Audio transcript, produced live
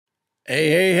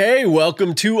Hey,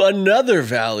 welcome to another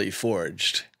Valley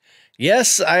Forged.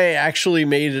 Yes, I actually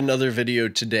made another video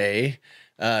today.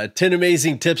 10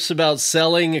 amazing tips about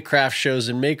selling at craft shows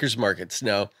and makers markets.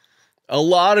 Now, a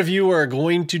lot of you are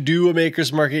going to do a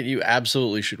makers market. You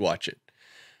absolutely should watch it.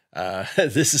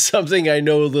 This is something I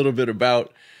know a little bit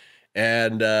about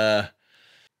and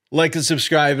like and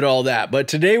subscribe and all that. But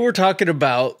today we're talking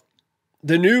about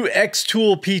the new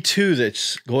xTool P2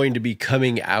 that's going to be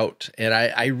coming out. And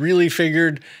I really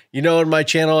figured, on my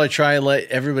channel, I try and let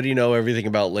everybody know everything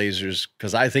about lasers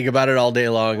because I think about it all day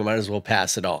long. I might as well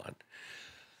pass it on.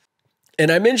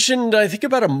 And I mentioned, I think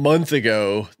about a month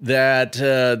ago, that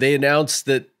they announced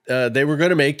that they were going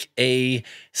to make a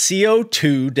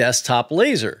CO2 desktop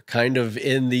laser, kind of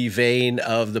in the vein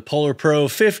of the Polar Pro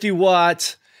 50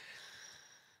 watt,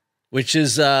 which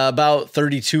is about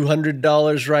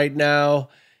 $3,200 right now.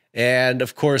 And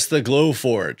of course the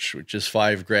Glowforge, which is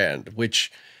 $5,000, which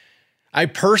I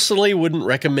personally wouldn't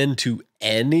recommend to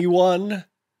anyone.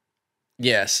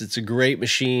 Yes, it's a great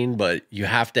machine, but you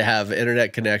have to have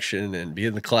internet connection and be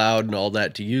in the cloud and all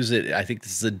that to use it. I think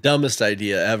this is the dumbest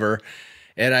idea ever.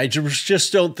 And I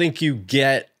just don't think you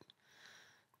get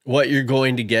what you're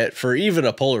going to get for even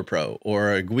a Polar Pro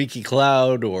or a Wiki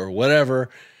Cloud or whatever.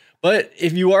 But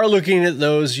if you are looking at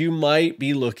those, you might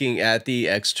be looking at the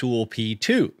xTool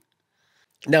P2.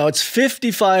 Now it's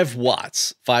 55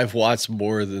 watts, 5 watts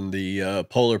more than the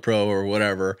Polar Pro or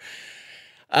whatever.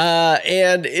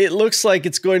 And it looks like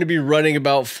it's going to be running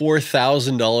about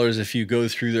 $4,000 if you go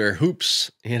through their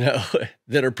hoops,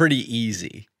 that are pretty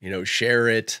easy. Share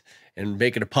it and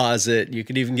make a deposit. You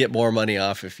can even get more money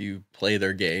off if you play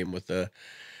their game with the,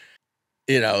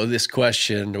 this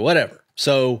question or whatever.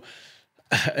 So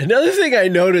another thing I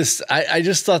noticed, I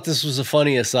just thought this was a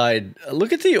funny aside.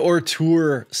 Look at the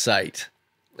Ortour site,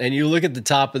 and you look at the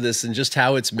top of this and just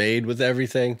how it's made with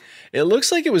everything. It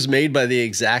looks like it was made by the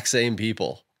exact same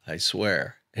people, I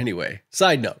swear. Anyway,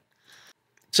 side note.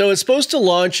 So it's supposed to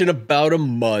launch in about a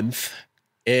month,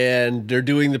 and they're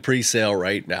doing the pre-sale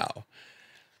right now.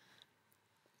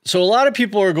 So a lot of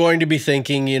people are going to be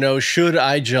thinking, should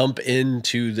I jump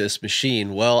into this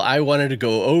machine? Well, I wanted to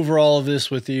go over all of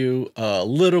this with you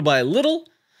little by little,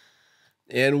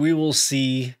 and we will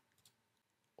see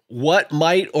what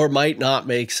might or might not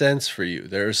make sense for you.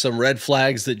 There are some red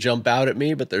flags that jump out at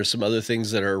me, but there's some other things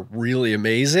that are really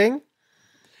amazing.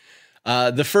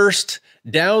 The first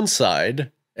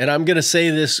downside, and I'm going to say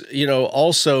this,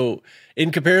 also in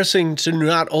comparison to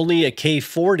not only a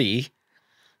K40,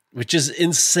 which is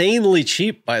insanely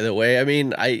cheap, by the way. I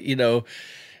mean,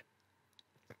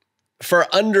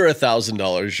 for under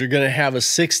 $1,000, you're going to have a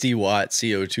 60 watt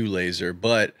CO2 laser,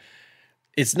 but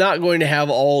it's not going to have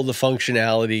all the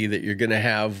functionality that you're going to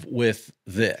have with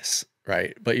this,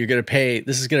 right? But you're going to pay,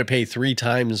 this is going to pay 3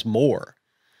 times more.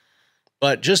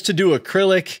 But just to do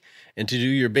acrylic and to do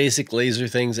your basic laser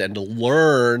things and to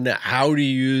learn how to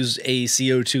use a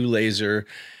CO2 laser,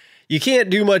 you can't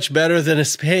do much better than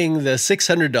paying the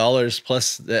 $600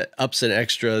 plus the ups and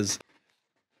extras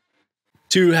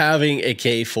to having a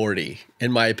K40,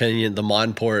 in my opinion, the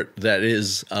Monport that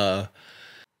is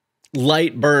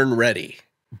light burn ready.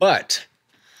 But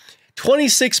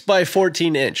 26 by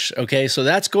 14 inch, okay, so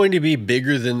that's going to be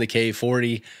bigger than the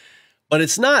K40, but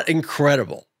it's not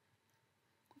incredible.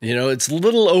 It's a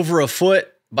little over 1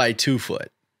 foot by 2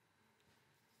 foot.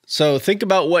 So think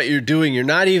about what you're doing. You're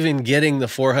not even getting the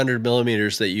 400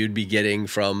 millimeters that you'd be getting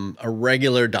from a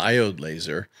regular diode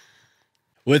laser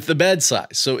with the bed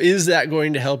size. So is that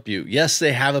going to help you? Yes,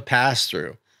 they have a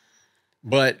pass-through,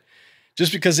 but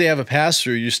just because they have a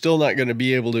pass-through, you're still not going to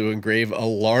be able to engrave a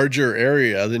larger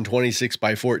area than 26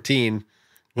 by 14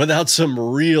 without some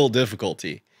real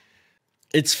difficulty.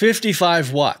 It's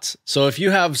 55 watts. So if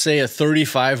you have, say, a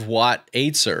 35 watt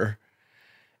Acer,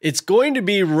 it's going to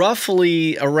be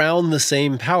roughly around the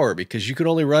same power because you can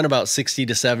only run about 60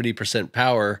 to 70%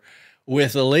 power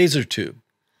with a laser tube.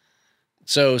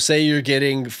 So say you're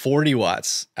getting 40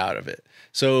 watts out of it.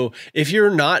 So if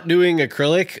you're not doing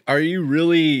acrylic, are you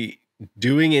really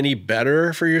doing any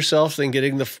better for yourself than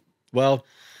getting well,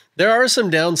 there are some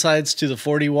downsides to the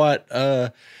 40 watt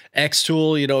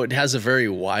xTool. It has a very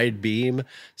wide beam.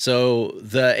 So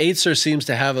the Acer seems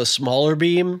to have a smaller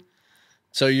beam.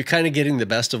 So you're kind of getting the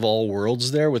best of all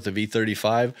worlds there with the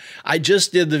V35. I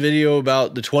just did the video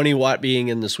about the 20 watt being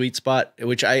in the sweet spot,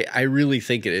 which I really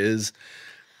think it is.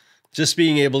 Just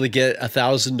being able to get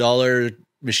 $1,000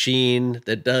 machine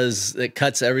that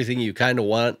cuts everything you kind of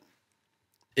want.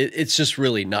 It's just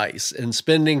really nice. And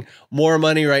spending more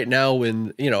money right now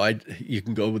when, you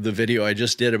can go with the video I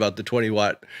just did about the 20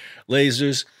 watt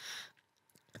lasers.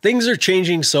 Things are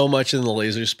changing so much in the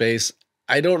laser space.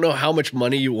 I don't know how much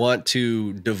money you want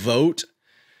to devote,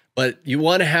 but you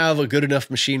want to have a good enough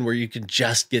machine where you can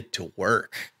just get to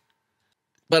work.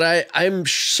 But I'm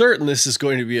certain this is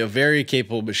going to be a very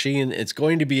capable machine. It's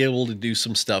going to be able to do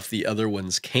some stuff the other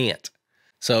ones can't.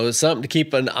 So it's something to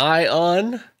keep an eye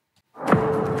on.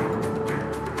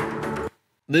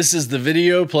 This is the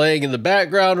video playing in the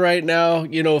background right now.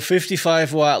 You know,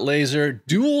 55 watt laser,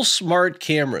 dual smart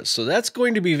cameras. So that's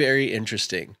going to be very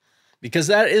interesting because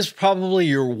that is probably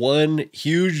your one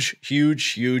huge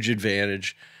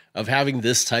advantage of having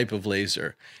this type of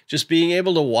laser. Just being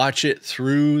able to watch it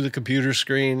through the computer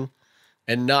screen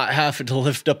and not have to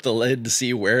lift up the lid to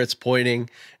see where it's pointing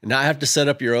and not have to set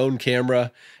up your own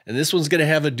camera. And this one's going to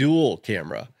have a dual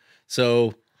camera.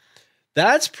 So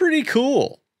that's pretty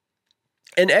cool.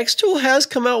 And xTool has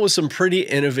come out with some pretty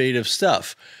innovative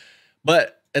stuff,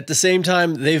 but at the same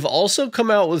time, they've also come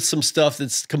out with some stuff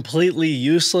that's completely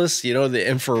useless. You know, the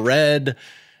infrared,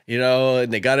 you know,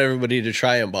 and they got everybody to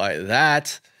try and buy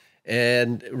that.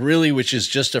 And really, which is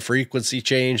just a frequency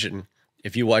change. And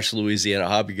if you watch Louisiana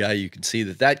Hobby Guy, you can see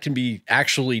that that can be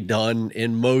actually done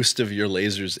in most of your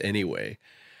lasers anyway.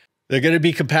 They're going to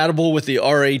be compatible with the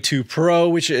RA2 Pro,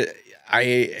 which I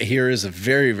hear is a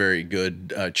very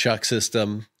good chuck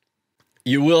system.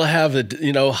 You will have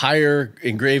a higher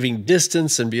engraving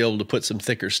distance and be able to put some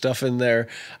thicker stuff in there.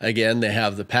 Again, they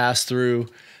have the pass through.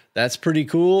 That's pretty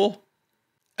cool.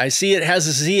 I see it has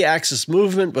a Z-axis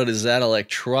movement, but is that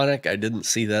electronic? I didn't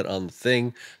see that on the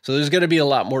thing. So there's going to be a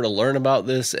lot more to learn about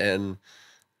this, and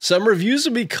some reviews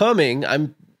will be coming.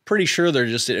 I'm pretty sure they're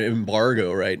just in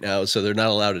embargo right now, so they're not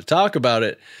allowed to talk about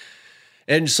it.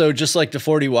 And so just like the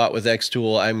 40 watt with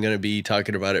xTool, I'm going to be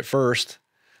talking about it first.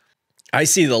 I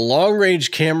see the long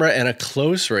range camera and a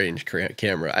close range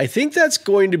camera. I think that's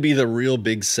going to be the real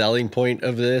big selling point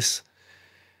of this.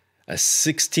 A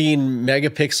 16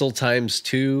 megapixel times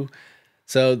 2.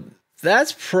 So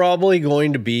that's probably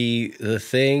going to be the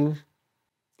thing.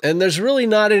 And there's really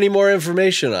not any more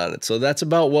information on it. So that's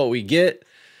about what we get.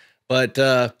 But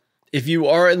if you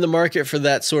are in the market for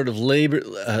that sort of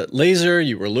laser,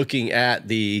 you were looking at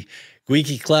the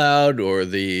Guiki Cloud or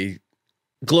the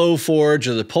Glowforge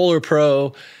or the Polar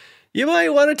Pro, you might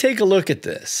want to take a look at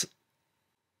this.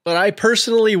 But I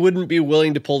personally wouldn't be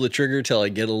willing to pull the trigger till I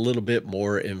get a little bit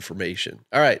more information.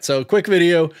 All right, so quick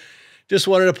video. Just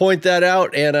wanted to point that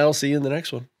out, and I'll see you in the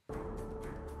next one.